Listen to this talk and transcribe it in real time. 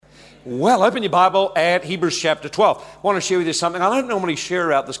Well, open your Bible at Hebrews chapter 12. I want to share with you something. I don't normally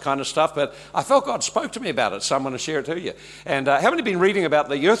share out this kind of stuff, but I felt God spoke to me about it, so I'm going to share it to you. And haven't you been reading about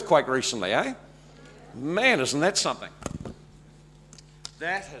the earthquake recently, eh? Man, isn't that something?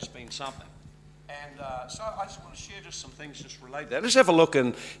 That has been something. And so I just want to share just some things just related to that. Let's have a look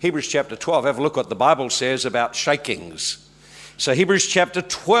in Hebrews chapter 12. Have a look what the Bible says about shakings. So Hebrews chapter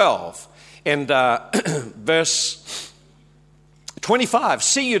 12 and verse 25,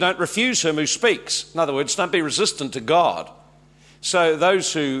 see you don't refuse him who speaks. In other words, don't be resistant to God. So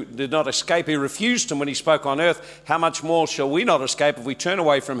those who did not escape, he refused him when he spoke on earth. How much more shall we not escape if we turn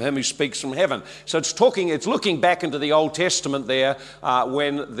away from him who speaks from heaven? So it's looking back into the Old Testament there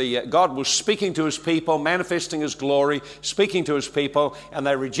when God was speaking to his people, manifesting his glory, speaking to his people, and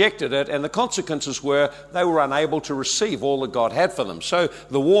they rejected it. And the consequences were they were unable to receive all that God had for them. So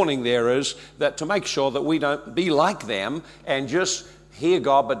the warning there is that to make sure that we don't be like them and just hear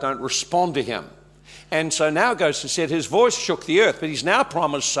God but don't respond to him. And so now it goes and said, his voice shook the earth, but he's now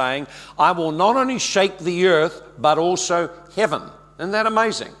promised saying, I will not only shake the earth, but also heaven. Isn't that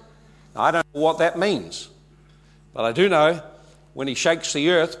amazing? Now, I don't know what that means, but I do know when he shakes the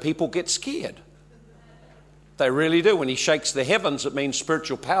earth, people get scared. They really do. When he shakes the heavens, it means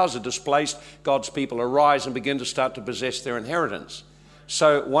spiritual powers are displaced. God's people arise and begin to start to possess their inheritance.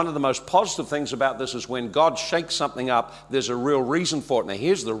 So one of the most positive things about this is when God shakes something up, there's a real reason for it. Now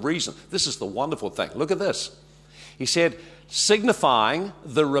here's the reason. This is the wonderful thing. Look at this. He said, signifying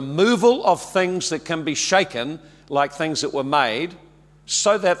the removal of things that can be shaken, like things that were made,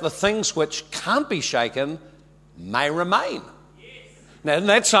 so that the things which can't be shaken may remain. Now isn't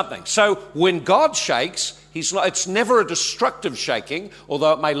that something? So when God shakes, it's never a destructive shaking,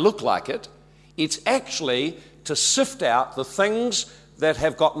 although it may look like it. It's actually to sift out the things that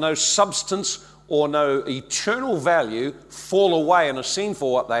have got no substance or no eternal value, fall away and are seen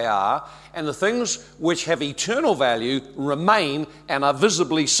for what they are, and the things which have eternal value remain and are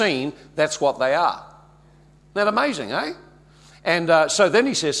visibly seen. That's what they are. Isn't that amazing, eh? And so then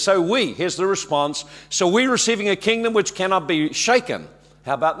he says, here's the response, so we receiving a kingdom which cannot be shaken.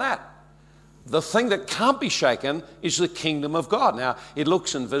 How about that? The thing that can't be shaken is the kingdom of God. Now, it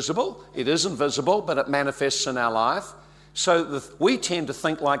looks invisible, it is invisible, but it manifests in our life. So we tend to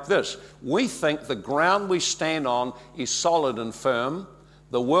think like this. We think the ground we stand on is solid and firm.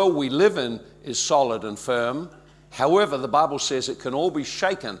 The world we live in is solid and firm. However, the Bible says it can all be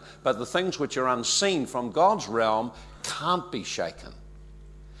shaken, but the things which are unseen from God's realm can't be shaken.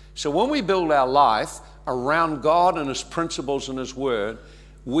 So when we build our life around God and his principles and his word,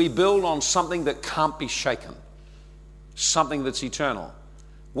 we build on something that can't be shaken, something that's eternal.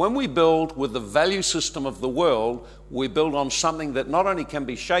 When we build with the value system of the world, we build on something that not only can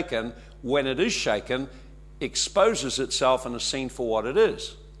be shaken, when it is shaken, exposes itself and is seen for what it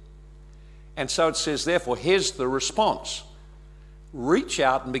is. And so it says, therefore, here's the response. Reach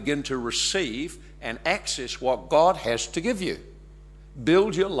out and begin to receive and access what God has to give you.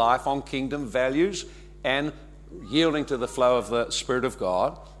 Build your life on kingdom values and yielding to the flow of the Spirit of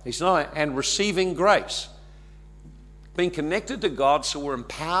God. And receiving grace. Being connected to God so we're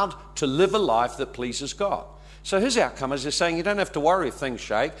empowered to live a life that pleases God. So his outcome is they're saying you don't have to worry if things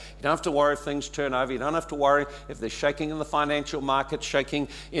shake. You don't have to worry if things turn over. You don't have to worry if there's shaking in the financial market, shaking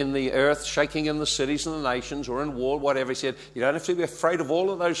in the earth, shaking in the cities and the nations or in war, whatever. He said you don't have to be afraid of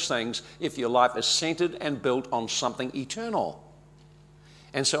all of those things if your life is centered and built on something eternal.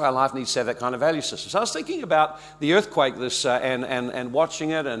 And so our life needs to have that kind of value system. So I was thinking about the earthquake and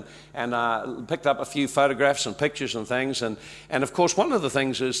watching it and picked up a few photographs and pictures and things. And of course, one of the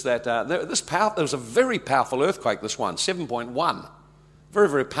things is that there was a very powerful earthquake, this one, 7.1. Very,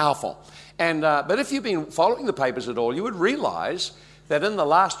 very powerful. But if you've been following the papers at all, you would realize that in the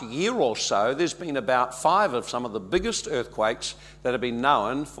last year or so, there's been about 5 of some of the biggest earthquakes that have been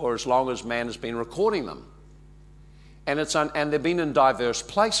known for as long as man has been recording them. And they've been in diverse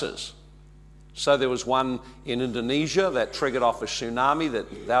places. So there was one in Indonesia that triggered off a tsunami that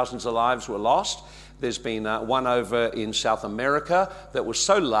thousands of lives were lost. There's been one over in South America that was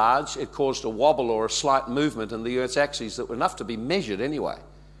so large it caused a wobble or a slight movement in the Earth's axis that were enough to be measured anyway.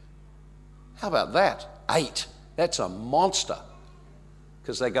 How about that? 8. That's a monster.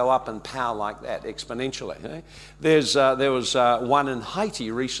 Because they go up in power like that exponentially. Eh? There was one in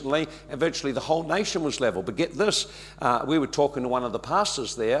Haiti recently, and virtually the whole nation was leveled. But get this, we were talking to one of the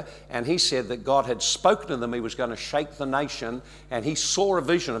pastors there, and he said that God had spoken to them. He was going to shake the nation, and he saw a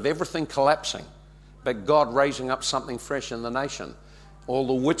vision of everything collapsing, but God raising up something fresh in the nation. All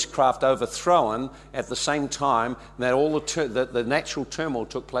the witchcraft overthrown at the same time that all the natural turmoil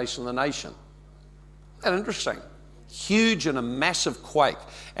took place in the nation. Isn't that interesting? Huge and a massive quake.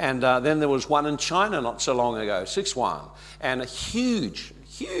 And then there was one in China not so long ago, 6.1, and a huge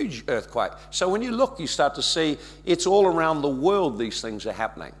earthquake. So when you look, you start to see it's all around the world these things are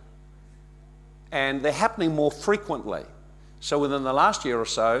happening. And they're happening more frequently. So within the last year or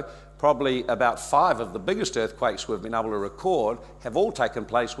so, probably about 5 of the biggest earthquakes we've been able to record have all taken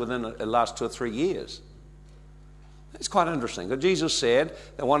place within the last 2 or 3 years. It's quite interesting. But Jesus said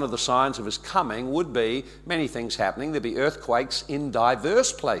that one of the signs of his coming would be many things happening. There'd be earthquakes in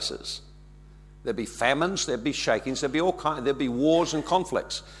diverse places. There'd be famines, there'd be shakings, there'd be wars and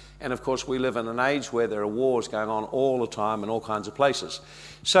conflicts. And of course, we live in an age where there are wars going on all the time in all kinds of places.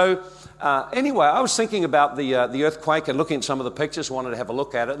 So anyway, I was thinking about the earthquake and looking at some of the pictures, wanted to have a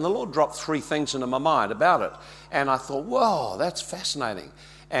look at it, and the Lord dropped 3 things into my mind about it. And I thought, whoa, that's fascinating.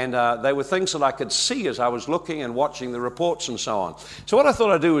 And they were things that I could see as I was looking and watching the reports and so on. So what I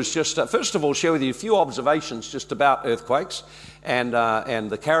thought I'd do is just, first of all, share with you a few observations just about earthquakes and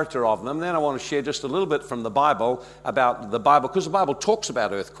the character of them. Then I want to share just a little bit from the Bible about the Bible, because the Bible talks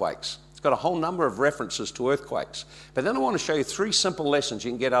about earthquakes. It's got a whole number of references to earthquakes. But then I want to show you 3 simple lessons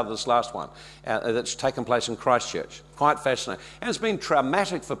you can get out of this last one that's taken place in Christchurch. Quite fascinating. And it's been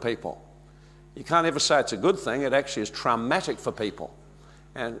traumatic for people. You can't ever say it's a good thing. It actually is traumatic for people.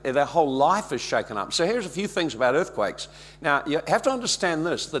 And their whole life is shaken up. So here's a few things about earthquakes. Now, you have to understand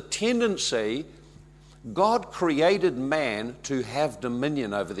this. The tendency, God created man to have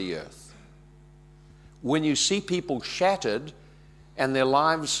dominion over the earth. When you see people shattered and their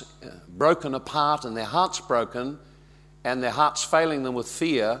lives broken apart and their hearts broken and their hearts failing them with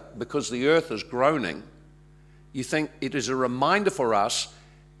fear because the earth is groaning, you think it is a reminder for us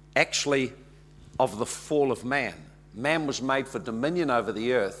actually of the fall of man. Man was made for dominion over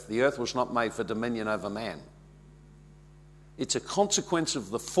the earth. The earth was not made for dominion over man. It's a consequence of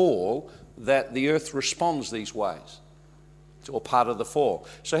the fall that the earth responds these ways. It's all part of the fall.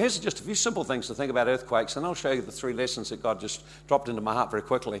 So here's just a few simple things to think about earthquakes, and I'll show you the 3 lessons that God just dropped into my heart very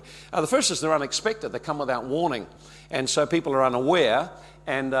quickly. The first is they're unexpected. They come without warning. And so people are unaware,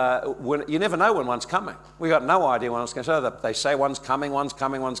 and you never know when one's coming. We got no idea when it's going to. So they say one's coming.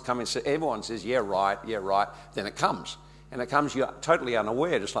 So everyone says, yeah, right. Then it comes. And it comes, you're totally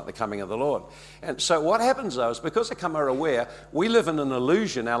unaware, just like the coming of the Lord. And so what happens, though, is because they come unaware, we live in an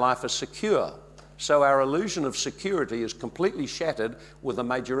illusion our life is secure. So our illusion of security is completely shattered with a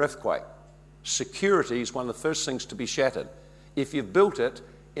major earthquake. Security is one of the first things to be shattered, if you've built it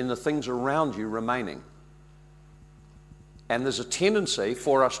in the things around you remaining. And there's a tendency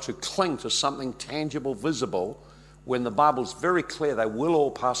for us to cling to something tangible, visible, when the Bible's very clear they will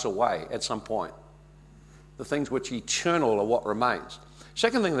all pass away at some point. The things which are eternal are what remains.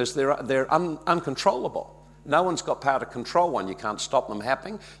 Second thing is they're uncontrollable. No one's got power to control one. You can't stop them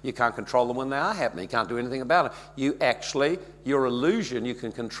happening. You can't control them when they are happening. You can't do anything about it. Your illusion, you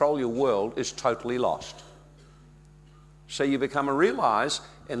can control your world, is totally lost. So you become to realize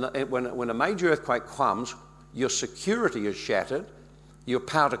when a major earthquake comes, your security is shattered. Your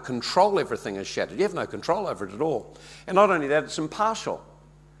power to control everything is shattered. You have no control over it at all. And not only that, it's impartial.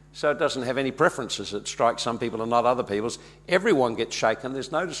 So it doesn't have any preferences. It strikes some people and not other people's. Everyone gets shaken.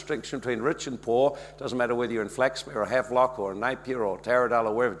 There's no distinction between rich and poor. It doesn't matter whether you're in Flaxmere or Havelock or Napier or Taradale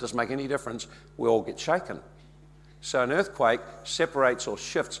or wherever. It doesn't make any difference. We all get shaken. So an earthquake separates or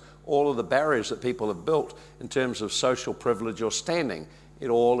shifts all of the barriers that people have built in terms of social privilege or standing. It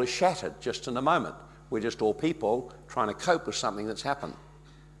all is shattered just in a moment. We're just all people trying to cope with something that's happened.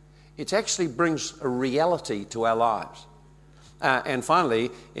 It actually brings a reality to our lives. And finally,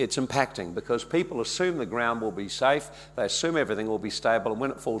 it's impacting because people assume the ground will be safe. They assume everything will be stable. And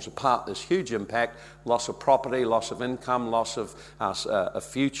when it falls apart, there's huge impact, loss of property, loss of income, loss of a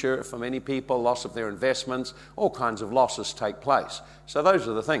future for many people, loss of their investments, all kinds of losses take place. So those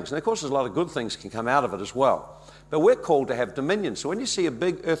are the things. And of course, there's a lot of good things can come out of it as well. But we're called to have dominion. So when you see a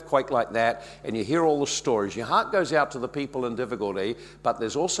big earthquake like that and you hear all the stories, your heart goes out to the people in difficulty, but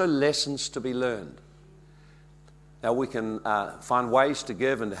there's also lessons to be learned. Now, we can find ways to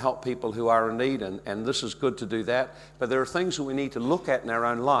give and to help people who are in need, and this is good to do that. But there are things that we need to look at in our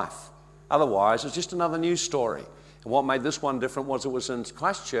own life. Otherwise, it's just another news story. And what made this one different was it was in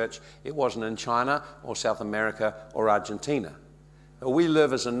Christchurch. It wasn't in China or South America or Argentina. We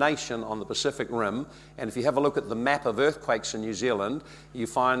live as a nation on the Pacific Rim, and if you have a look at the map of earthquakes in New Zealand, you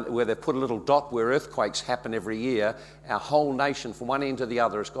find where they put a little dot where earthquakes happen every year. Our whole nation, from one end to the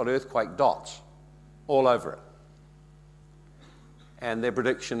other, has got earthquake dots all over it. And their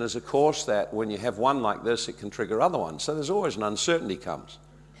prediction is, of course, that when you have one like this, it can trigger other ones. So there's always an uncertainty comes.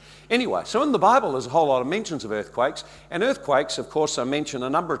 Anyway, so in the Bible there's a whole lot of mentions of earthquakes, and earthquakes, of course, are mentioned a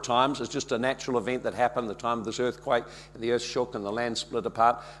number of times as just a natural event that happened at the time of this earthquake, and the earth shook and the land split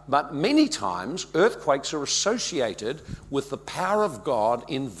apart. But many times earthquakes are associated with the power of God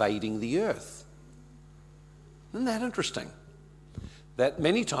invading the earth. Isn't that interesting? That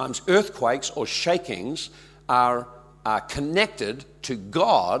many times earthquakes or shakings are connected to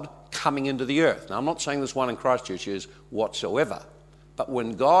God coming into the earth. Now, I'm not saying this one in Christchurch is whatsoever. But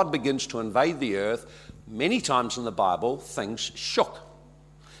when God begins to invade the earth, many times in the Bible, things shook.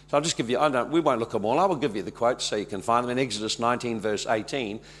 So I'll just give you, we won't look at them all. I will give you the quotes so you can find them. In Exodus 19, verse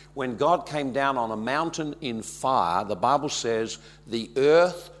 18, when God came down on a mountain in fire, the Bible says the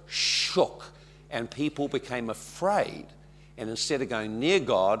earth shook and people became afraid. And instead of going near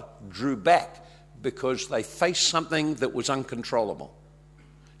God, drew back because they faced something that was uncontrollable.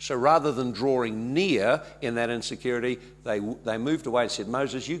 So rather than drawing near in that insecurity, they moved away and said,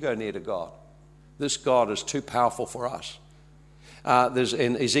 Moses, you go near to God. This God is too powerful for us. There's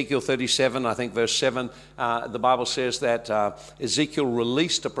in Ezekiel 37, I think verse 7, the Bible says that Ezekiel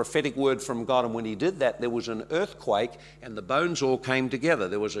released a prophetic word from God, and when he did that, there was an earthquake, and the bones all came together.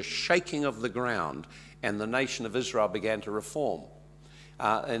 There was a shaking of the ground, and the nation of Israel began to reform.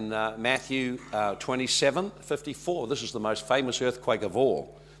 In Matthew 27:54, this is the most famous earthquake of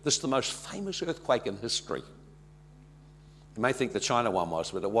all. This is the most famous earthquake in history. You may think the China one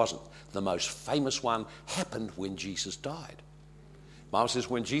was, but it wasn't. The most famous one happened when Jesus died. The Bible says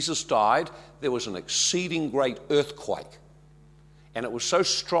when Jesus died, there was an exceeding great earthquake. And it was so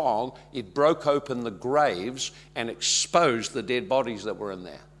strong, it broke open the graves and exposed the dead bodies that were in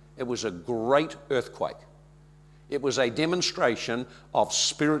there. It was a great earthquake. It was a demonstration of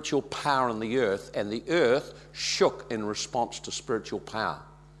spiritual power in the earth, and the earth shook in response to spiritual power.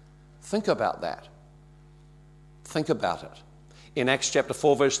 Think about that. Think about it. In Acts chapter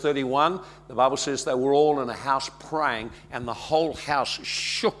 4, verse 31, the Bible says they were all in a house praying, and the whole house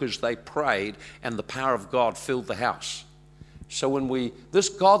shook as they prayed, and the power of God filled the house. So when this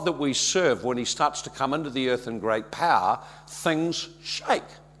God that we serve, when he starts to come into the earth in great power, things shake.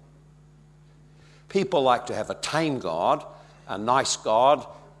 People like to have a tame God, a nice God,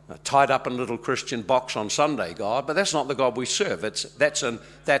 tied up in a little Christian box on Sunday God, but that's not the God we serve. That's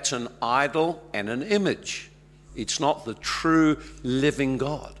an idol and an image. It's not the true living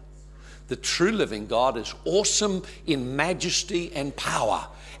God. The true living God is awesome in majesty and power,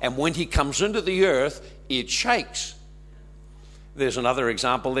 and when he comes into the earth, it shakes. There's another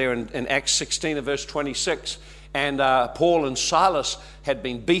example there in Acts 16 and verse 26. And Paul and Silas had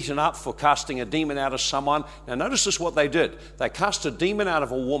been beaten up for casting a demon out of someone. Now notice this, what they did. They cast a demon out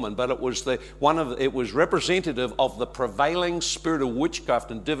of a woman, but it was representative of the prevailing spirit of witchcraft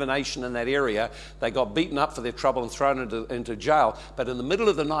and divination in that area. They got beaten up for their trouble and thrown into jail. But in the middle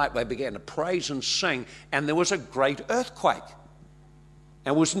of the night, they began to praise and sing, and there was a great earthquake.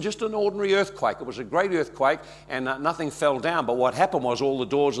 And it wasn't just an ordinary earthquake. It was a great earthquake, and nothing fell down. But what happened was all the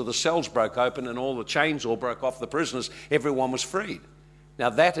doors of the cells broke open and all the chains all broke off the prisoners. Everyone was freed. Now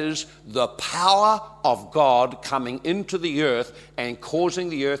that is the power of God coming into the earth and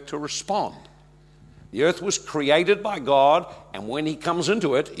causing the earth to respond. The earth was created by God, and when he comes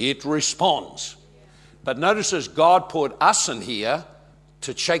into it, it responds. But notice as God put us in here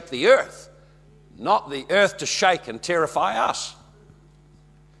to shake the earth, not the earth to shake and terrify us.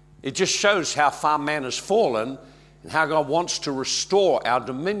 It just shows how far man has fallen and how God wants to restore our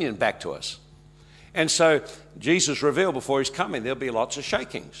dominion back to us. And so Jesus revealed before his coming there'll be lots of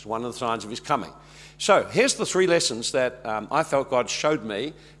shakings, one of the signs of his coming. So here's the three lessons that I felt God showed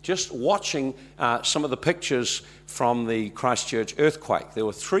me just watching some of the pictures from the Christchurch earthquake. There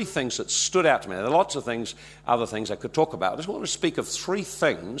were three things that stood out to me. There are lots of things, other things I could talk about. I just want to speak of three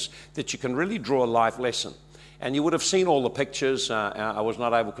things that you can really draw a life lesson. And you would have seen all the pictures. I was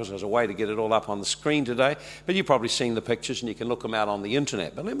not able because there was a way to get it all up on the screen today. But you've probably seen the pictures and you can look them out on the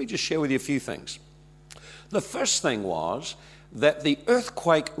internet. But let me just share with you a few things. The first thing was that the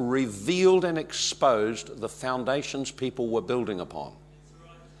earthquake revealed and exposed the foundations people were building upon.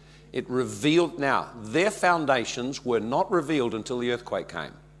 It revealed, now, their foundations were not revealed until the earthquake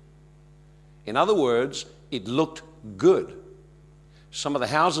came. In other words, it looked good. Some of the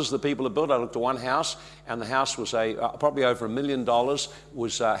houses that people had built, I looked at one house, and the house was probably over $1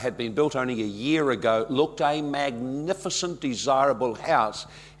 million, had been built only a year ago, looked a magnificent, desirable house.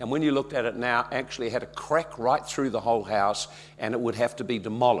 And when you looked at it now, actually had a crack right through the whole house, and it would have to be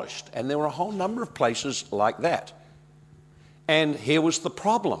demolished. And there were a whole number of places like that. And here was the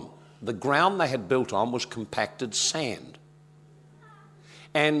problem. The ground they had built on was compacted sand.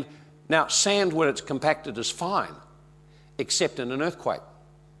 And now, sand, when it's compacted, is fine, except in an earthquake.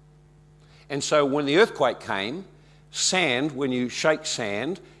 And so when the earthquake came, sand, when you shake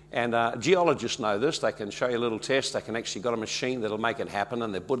sand, and geologists know this, they can show you a little test, they can actually got a machine that'll make it happen,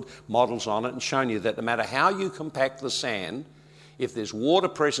 and they put models on it and shown you that no matter how you compact the sand, if there's water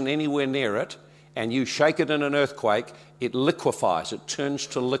present anywhere near it, and you shake it in an earthquake, it liquefies, it turns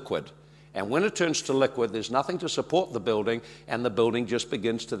to liquid. And when it turns to liquid, there's nothing to support the building, and the building just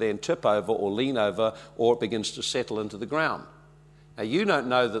begins to then tip over or lean over, or it begins to settle into the ground. Now, you don't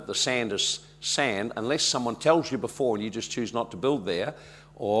know that the sand is sand unless someone tells you before and you just choose not to build there,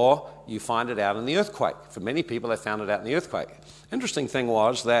 or you find it out in the earthquake. For many people, they found it out in the earthquake. Interesting thing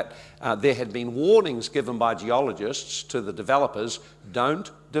was that there had been warnings given by geologists to the developers,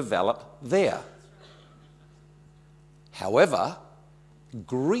 don't develop there. However,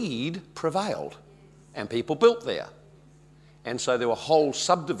 greed prevailed and people built there. And so there were whole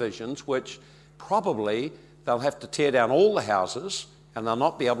subdivisions which probably they'll have to tear down all the houses and they'll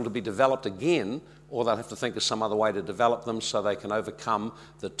not be able to be developed again, or they'll have to think of some other way to develop them so they can overcome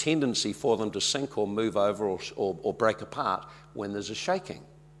the tendency for them to sink or move over or break apart when there's a shaking.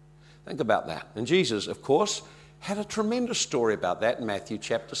 Think about that. And Jesus, of course, had a tremendous story about that in Matthew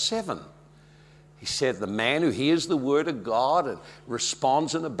chapter 7. He said the man who hears the word of God and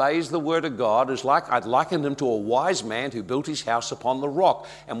responds and obeys the word of God is like, I'd likened him to a wise man who built his house upon the rock.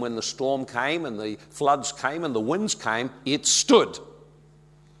 And when the storm came and the floods came and the winds came, it stood.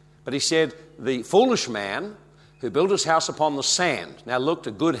 But he said the foolish man who built his house upon the sand. Now looked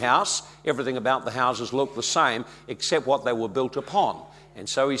a good house, everything about the houses looked the same except what they were built upon. And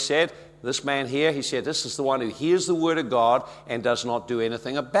so he said, this man here, he said, this is the one who hears the word of God and does not do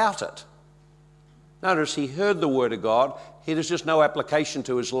anything about it. Notice he heard the word of God. There's just no application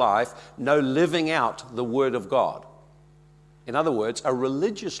to his life, no living out the word of God. In other words, a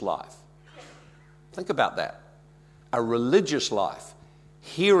religious life. Think about that. A religious life,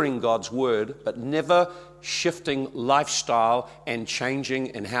 hearing God's word, but never shifting lifestyle and changing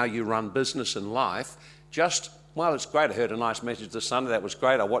in how you run business and life. Just, well, it's great. I heard a nice message this Sunday. That was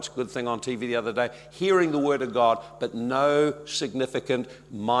great. I watched a good thing on TV the other day. Hearing the word of God, but no significant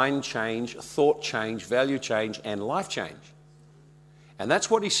mind change, thought change, value change, and life change. And that's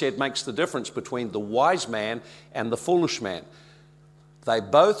what he said makes the difference between the wise man and the foolish man. They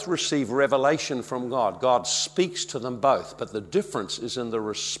both receive revelation from God. God speaks to them both, but the difference is in the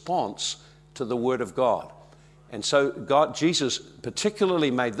response to the word of God. And so Jesus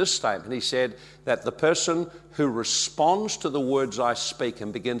particularly made this statement. He said that the person who responds to the words I speak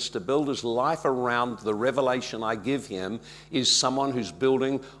and begins to build his life around the revelation I give him is someone who's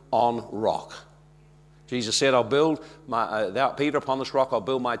building on rock. Jesus said, I'll build thou Peter, upon this rock I'll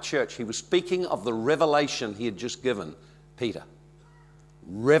build my church. He was speaking of the revelation he had just given Peter.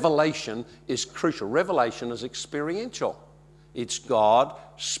 Revelation is crucial. Revelation is experiential. It's God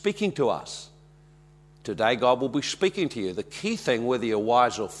speaking to us. Today, God will be speaking to you. The key thing, whether you're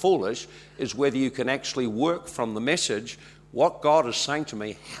wise or foolish, is whether you can actually work from the message, what God is saying to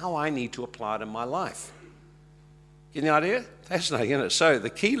me, how I need to apply it in my life. Get the idea? Fascinating, isn't it? So the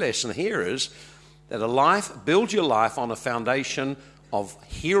key lesson here is that build your life on a foundation of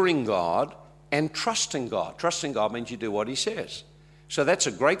hearing God and trusting God. Trusting God means you do what he says. So that's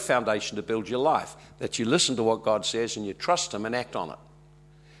a great foundation to build your life, that you listen to what God says and you trust him and act on it.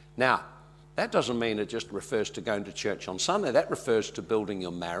 Now, that doesn't mean it just refers to going to church on Sunday. That refers to building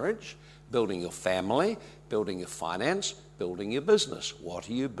your marriage, building your family, building your finance, building your business. What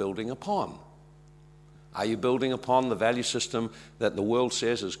are you building upon? Are you building upon the value system that the world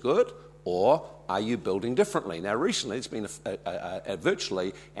says is good, or are you building differently? Now, recently, it's been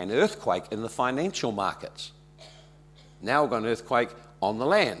virtually an earthquake in the financial markets. Now we've got an earthquake on the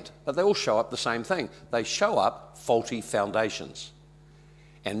land, but they all show up the same thing. They show up faulty foundations.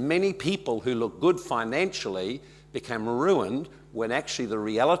 And many people who look good financially became ruined when actually the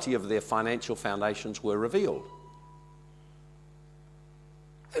reality of their financial foundations were revealed.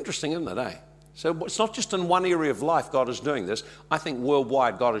 Interesting, isn't it, eh? So it's not just in one area of life God is doing this. I think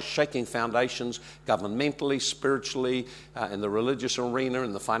worldwide God is shaking foundations governmentally, spiritually, in the religious arena,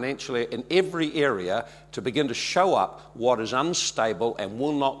 in the financial area, in every area to begin to show up what is unstable and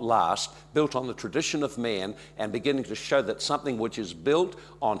will not last, built on the tradition of man, and beginning to show that something which is built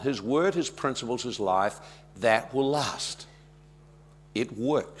on his word, his principles, his life, that will last. It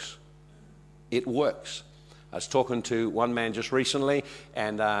works. It works. I was talking to one man just recently,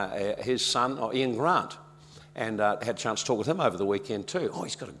 and his son, Ian Grant, and had a chance to talk with him over the weekend too. Oh,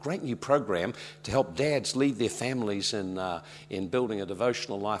 he's got a great new program to help dads lead their families in building a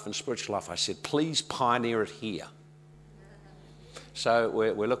devotional life and spiritual life. I said, please pioneer it here. So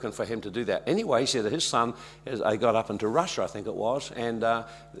we're looking for him to do that. Anyway, he said that his son, he got up into Russia, I think it was, and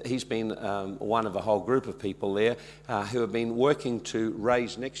he's been one of a whole group of people there who have been working to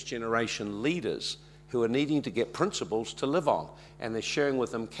raise next generation leaders who are needing to get principles to live on. And they're sharing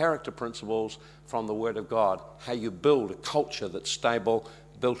with them character principles from the Word of God, how you build a culture that's stable,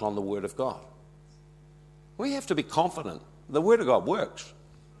 built on the Word of God. We have to be confident. The Word of God works.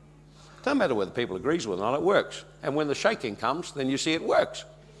 Doesn't matter whether people agrees with it or not, it works. And when the shaking comes, then you see it works.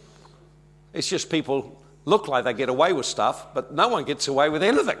 It's just people look like they get away with stuff, but no one gets away with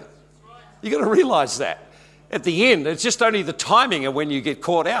anything. You've got to realize that. At the end, it's just only the timing of when you get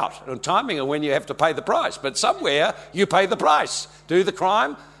caught out, and timing of when you have to pay the price. But somewhere, you pay the price. Do the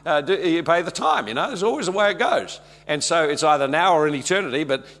crime, you pay the time, There's always a way it goes. And so it's either now or in eternity,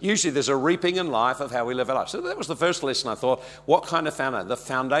 but usually there's a reaping in life of how we live our life. So that was the first lesson I thought. What kind of foundation? The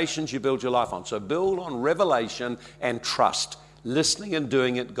foundations you build your life on. So build on revelation and trust. Listening and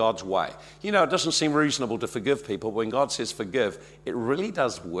doing it God's way. It doesn't seem reasonable to forgive people. When God says forgive, it really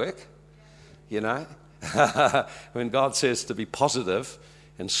does work, When God says to be positive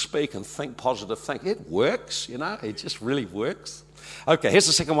and speak and think positive, it works, it just really works. Okay, here's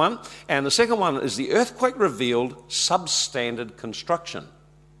the second one. And the second one is the earthquake revealed substandard construction.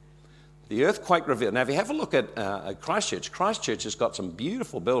 The earthquake revealed. Now, if you have a look at Christchurch, Christchurch has got some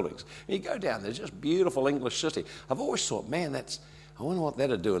beautiful buildings. You go down, there's just beautiful English city. I've always thought, man, I wonder what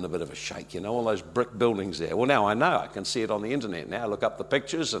that'd do in a bit of a shake, all those brick buildings there. Well, now I know. I can see it on the internet now. I look up the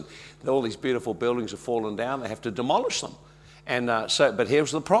pictures and all these beautiful buildings have fallen down. They have to demolish them. And but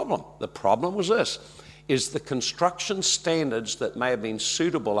here's the problem. The problem was this, is the construction standards that may have been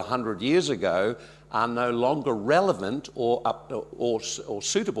suitable 100 years ago are no longer relevant or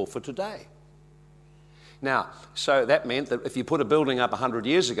suitable for today. Now, so that meant that if you put a building up 100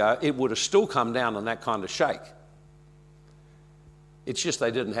 years ago, it would have still come down in that kind of shake. It's just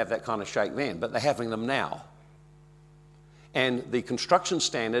they didn't have that kind of shake then, but they're having them now. And the construction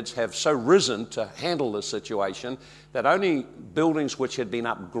standards have so risen to handle this situation that only buildings which had been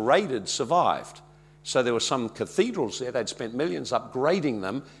upgraded survived. So there were some cathedrals there, they'd spent millions upgrading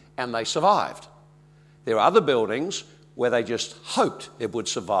them, and they survived. There are other buildings where they just hoped it would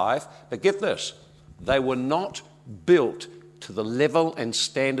survive, but get this, they were not built to the level and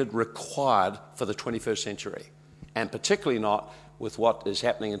standard required for the 21st century, and particularly not with what is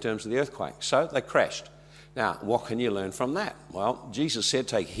happening in terms of the earthquake. So they crashed. Now, what can you learn from that? Well, Jesus said,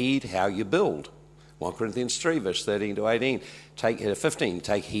 take heed how you build. 1 Corinthians 3, verse 13 to 18. 15,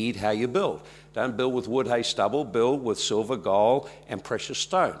 take heed how you build. Don't build with wood, hay, stubble. Build with silver, gold, and precious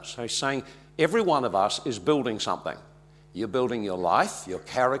stones. So he's saying every one of us is building something. You're building your life, your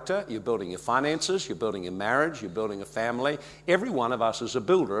character. You're building your finances. You're building your marriage. You're building a family. Every one of us is a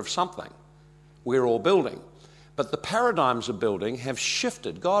builder of something. We're all building. But the paradigms of building have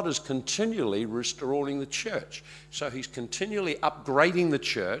shifted. God is continually restoring the church. So he's continually upgrading the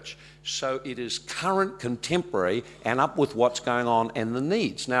church so it is current, contemporary, and up with what's going on and the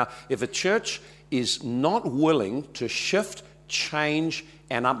needs. Now, if a church is not willing to shift, change,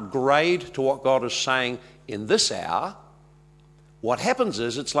 and upgrade to what God is saying in this hour, what happens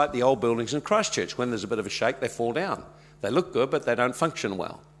is it's like the old buildings in Christchurch. When there's a bit of a shake, they fall down. They look good, but they don't function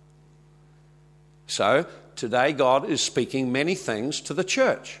well. So today God is speaking many things to the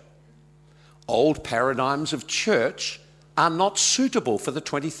church. Old paradigms of church are not suitable for the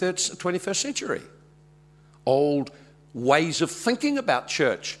 21st century. Old ways of thinking about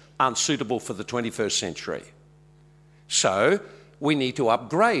church aren't suitable for the 21st century. So we need to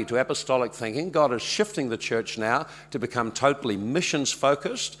upgrade to apostolic thinking. God is shifting the church now to become totally missions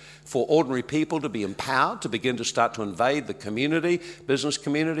focused, for ordinary people to be empowered to begin to start to invade the community, business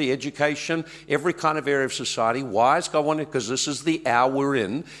community, education, every kind of area of society. Why is God wanting? Because this is the hour we're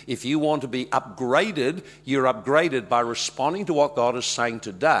in. If you want to be upgraded, you're upgraded by responding to what God is saying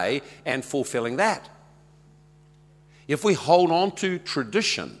today and fulfilling that. If we hold on to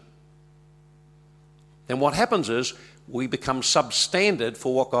tradition, then what happens is we become substandard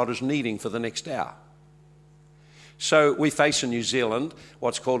for what God is needing for the next hour. So we face in New Zealand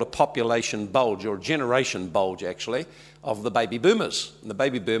what's called a population bulge, or a generation bulge actually, of the baby boomers. And the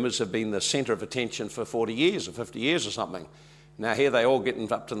baby boomers have been the centre of attention for 40 years or 50 years or something. Now here they all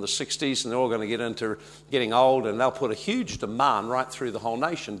getting up to the 60s and they're all going to get into getting old, and they'll put a huge demand right through the whole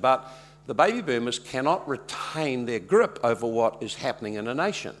nation. But the baby boomers cannot retain their grip over what is happening in a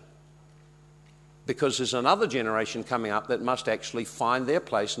nation, because there's another generation coming up that must actually find their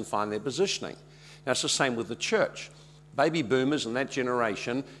place and find their positioning. Now, it's the same with the church. Baby boomers and that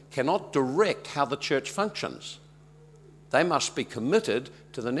generation cannot direct how the church functions. They must be committed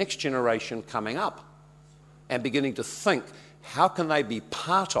to the next generation coming up and beginning to think How can they be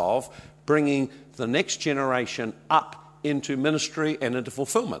part of bringing the next generation up into ministry and into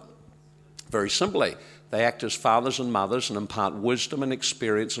fulfillment? Very simply, they act as fathers and mothers and impart wisdom and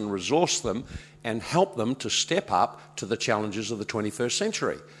experience and resource them and help them to step up to the challenges of the 21st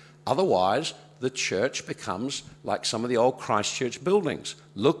century. Otherwise, the church becomes like some of the old Christchurch buildings.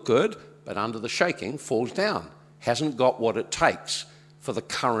 Look good, but under the shaking falls down. Hasn't got what it takes for the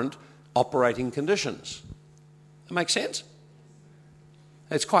current operating conditions. That makes sense?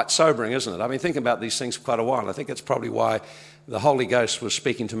 It's quite sobering, isn't it? I've been thinking about these things for quite a while. I think it's probably why the Holy Ghost was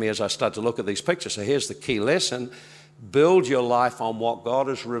speaking to me as I started to look at these pictures. So here's the key lesson. Build your life on what God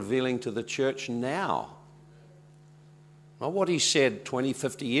is revealing to the church now. Not what he said 20,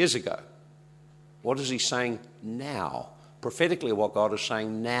 50 years ago. What is he saying now? Prophetically, what God is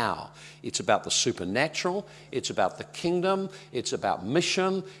saying now. It's about the supernatural. It's about the kingdom. It's about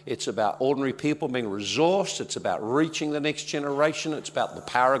mission. It's about ordinary people being resourced. It's about reaching the next generation. It's about the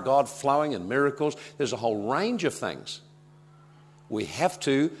power of God flowing in miracles. There's a whole range of things. We have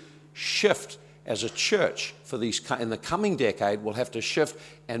to shift as a church for these in the coming decade. We'll have to shift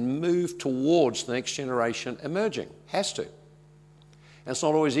and move towards the next generation emerging. Has to. And it's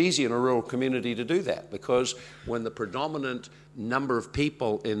not always easy in a rural community to do that, because when the predominant number of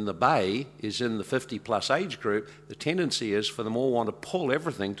people in the Bay is in the 50-plus age group, the tendency is for them all want to pull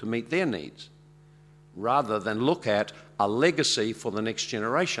everything to meet their needs, rather than look at a legacy for the next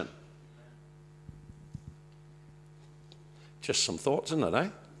generation. Just some thoughts, isn't it, eh?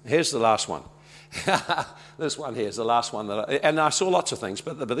 Here's the last one. This one here is the last one. And I saw lots of things,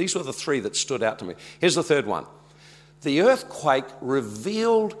 but these were the three that stood out to me. Here's the third one. The earthquake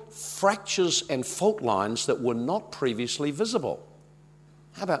revealed fractures and fault lines that were not previously visible.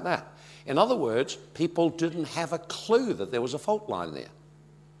 How about that? In other words, people didn't have a clue that there was a fault line there.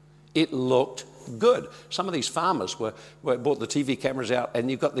 It looked good. Some of these farmers brought the TV cameras out,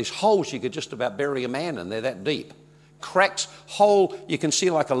 and you've got these holes you could just about bury a man in. They're that deep. Cracks, hole, you can see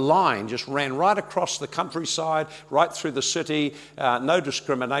like a line just ran right across the countryside, right through the city, no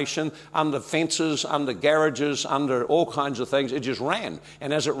discrimination, under fences, under garages, under all kinds of things. It just ran.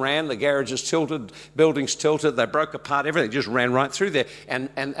 And as it ran, the garages tilted, buildings tilted, they broke apart, everything just ran right through there.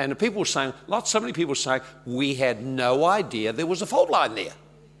 And the people were saying, so many people were saying, we had no idea there was a fault line there.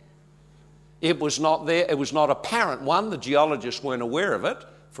 It was not there, it was not apparent. One, the geologists weren't aware of it.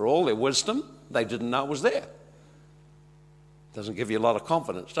 For all their wisdom, they didn't know it was there. Doesn't give you a lot of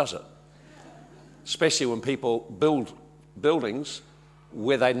confidence, does it? Especially when people build buildings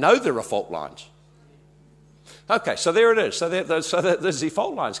where they know there are fault lines. Okay, so there it is. So there's the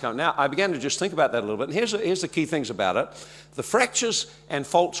fault lines coming. Now, I began to just think about that a little bit. And here's the key things about it. The fractures and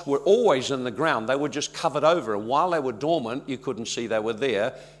faults were always in the ground. They were just covered over. And while they were dormant, you couldn't see they were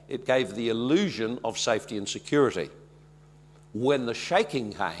there. It gave the illusion of safety and security. When the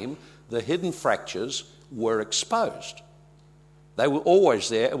shaking came, the hidden fractures were exposed. They were always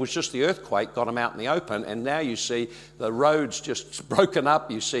there. It was just the earthquake got them out in the open, and now you see the roads just broken up.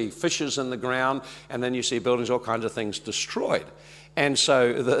 You see fissures in the ground, and then you see buildings, all kinds of things destroyed. And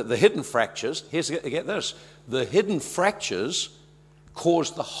so the hidden fractures, get this, the hidden fractures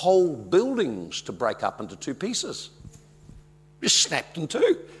caused the whole buildings to break up into two pieces. Just snapped in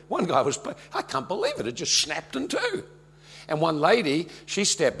two. One guy I can't believe it just snapped in two. And one lady, she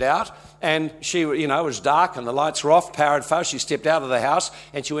stepped out, and she, it was dark and the lights were off, powered fast. She stepped out of the house,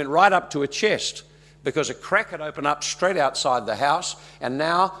 and she went right up to her chest because a crack had opened up straight outside the house, and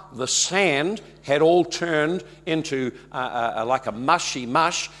now the sand had all turned into like a mushy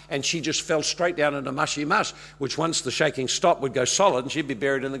mush, and she just fell straight down into mushy mush, which once the shaking stopped would go solid, and she'd be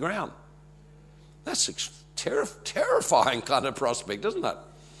buried in the ground. That's a terrifying kind of prospect, isn't it?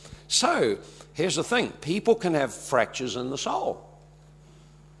 So, here's the thing. People can have fractures in the soul.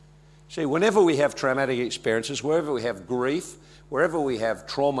 See, whenever we have traumatic experiences, wherever we have grief, wherever we have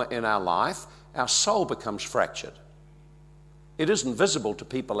trauma in our life, our soul becomes fractured. It isn't visible to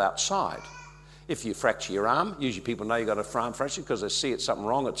people outside. If you fracture your arm, usually people know you've got a arm fracture because they see it's something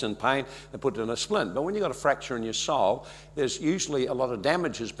wrong, it's in pain, they put it in a splint. But when you've got a fracture in your soul, there's usually a lot of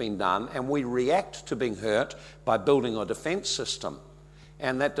damage has been done, and we react to being hurt by building a defense system.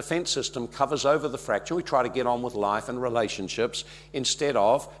 And that defense system covers over the fracture. We try to get on with life and relationships instead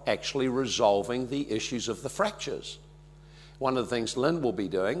of actually resolving the issues of the fractures. One of the things Lynn will be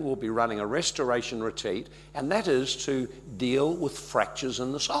doing, we'll be running a restoration retreat, and that is to deal with fractures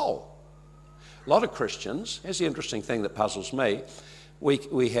in the soul. A lot of Christians, here's the interesting thing that puzzles me,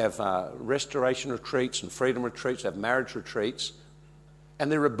 we have restoration retreats and freedom retreats, we have marriage retreats,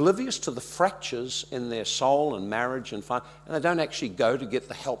 and they're oblivious to the fractures in their soul and marriage and fun, and they don't actually go to get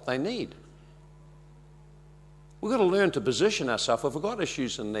the help they need. We've got to learn to position ourselves, if we've got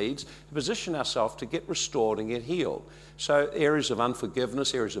issues and needs, to position ourselves to get restored and get healed. So areas of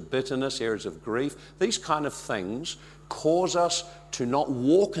unforgiveness, areas of bitterness, areas of grief, these kind of things cause us to not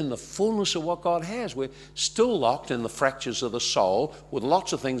walk in the fullness of what God has. We're still locked in the fractures of the soul with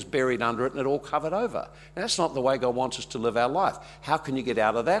lots of things buried under it and it all covered over. And that's not the way God wants us to live our life. How can you get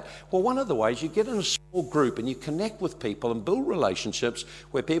out of that? Well, one of the ways, you get in a small group and you connect with people and build relationships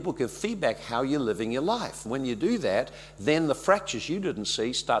where people give feedback how you're living your life. When you do that, then the fractures you didn't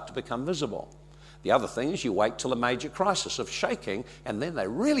see start to become visible. The other thing is you wait till a major crisis of shaking and then they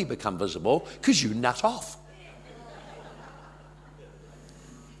really become visible because you nut off.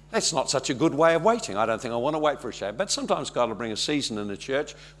 That's not such a good way of waiting. I don't think I want to wait for a shame. But sometimes God will bring a season in the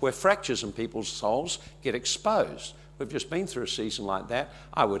church where fractures in people's souls get exposed. We've just been through a season like that.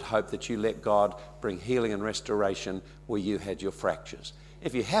 I would hope that you let God bring healing and restoration where you had your fractures.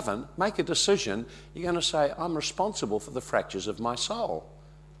 If you haven't, make a decision. You're going to say, I'm responsible for the fractures of my soul.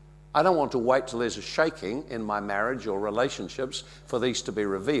 I don't want to wait till there's a shaking in my marriage or relationships for these to be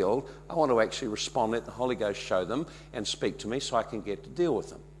revealed. I want to actually respond, let the Holy Ghost show them and speak to me so I can get to deal with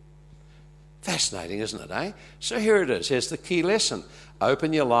them. Fascinating, isn't it, eh? So here it is. Here's the key lesson.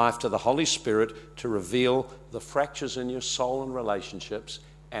 Open your life to the Holy Spirit to reveal the fractures in your soul and relationships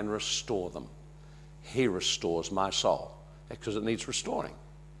and restore them. He restores my soul because it needs restoring.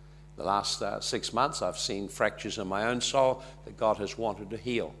 The last 6 months, I've seen fractures in my own soul that God has wanted to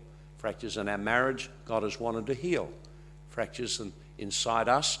heal. Fractures in our marriage, God has wanted to heal. Fractures inside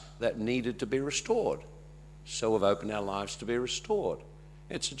us that needed to be restored. So we've opened our lives to be restored.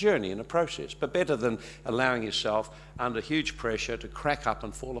 It's a journey and a process, but better than allowing yourself under huge pressure to crack up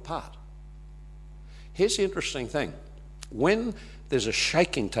and fall apart. Here's the interesting thing. When there's a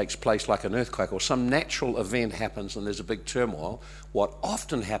shaking takes place like an earthquake or some natural event happens and there's a big turmoil, what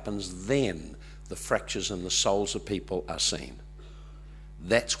often happens then, the fractures in the souls of people are seen.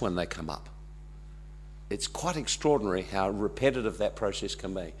 That's when they come up. It's quite extraordinary how repetitive that process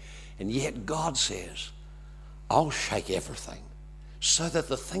can be. And yet God says, I'll shake everything, so that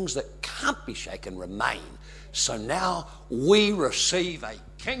the things that can't be shaken remain. So now we receive a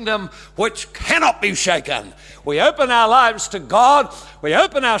kingdom which cannot be shaken. We open our lives to God. We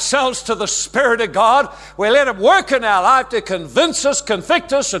open ourselves to the Spirit of God. We let Him work in our life to convince us,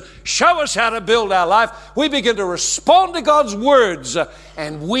 convict us, and show us how to build our life. We begin to respond to God's words,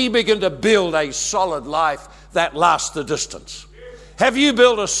 and we begin to build a solid life that lasts the distance. Have you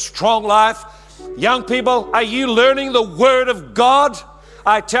built a strong life? Young people, are you learning the Word of God?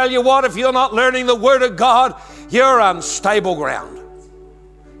 I tell you what, if you're not learning the Word of God, you're on stable ground.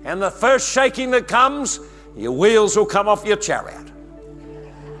 And the first shaking that comes, your wheels will come off your chariot.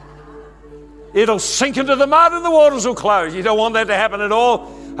 It'll sink into the mud and the waters will close. You don't want that to happen at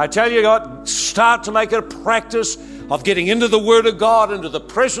all. I tell you what, start to make it a practice of getting into the Word of God, into the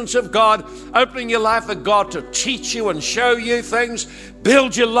presence of God, opening your life for God to teach you and show you things.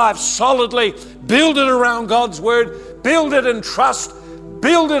 Build your life solidly. Build it around God's Word. Build it in trust.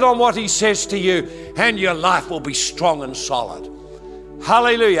 Build it on what He says to you, and your life will be strong and solid.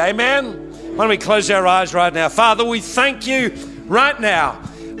 Hallelujah. Amen. Why don't we close our eyes right now? Father, we thank you right now.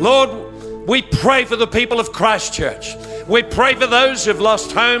 Lord, we pray for the people of Christchurch. We pray for those who've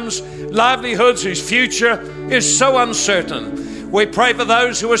lost homes, livelihoods, whose future is so uncertain. We pray for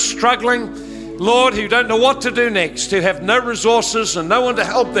those who are struggling, Lord, who don't know what to do next, who have no resources and no one to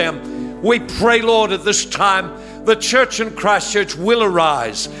help them. We pray, Lord, at this time, the church in Christchurch will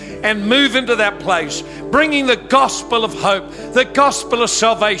arise and move into that place, bringing the gospel of hope, the gospel of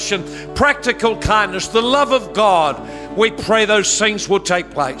salvation, practical kindness, the love of God. We pray those things will take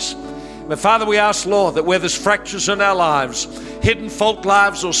place. But Father, we ask, Lord, that where there's fractures in our lives, hidden fault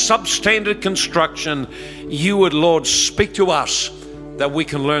lives or substandard construction, you would, Lord, speak to us that we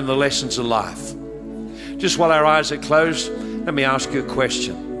can learn the lessons of life. Just while our eyes are closed, let me ask you a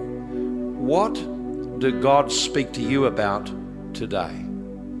question. What did God speak to you about today?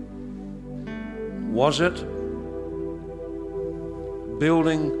 Was it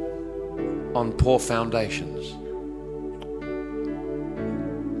building on poor foundations?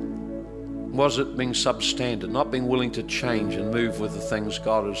 Was it being substandard, not being willing to change and move with the things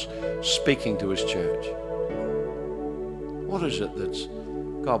God is speaking to His church? What is it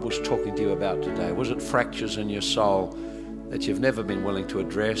that God was talking to you about today? Was it fractures in your soul that you've never been willing to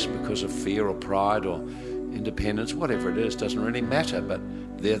address because of fear or pride or independence? Whatever it is, doesn't really matter, but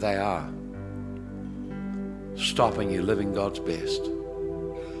there they are, stopping you living God's best.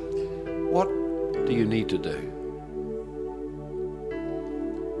 What do you need to do?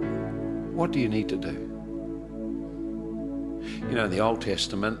 What do you need to do? You know, in the Old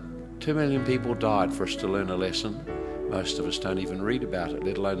Testament, 2 million people died for us to learn a lesson. Most of us don't even read about it,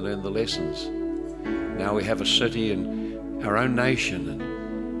 let alone learn the lessons. Now we have a city in our own nation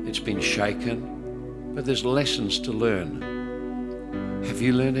and it's been shaken, but there's lessons to learn. Have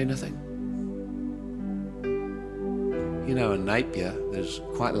you learned anything? You know, in Napier, there's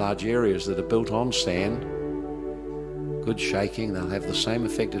quite large areas that are built on sand. Good shaking, they'll have the same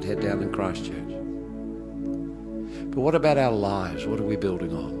effect it had down in Christchurch. But what about our lives? What are we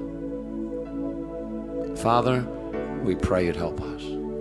building on? Father, we pray you'd help us.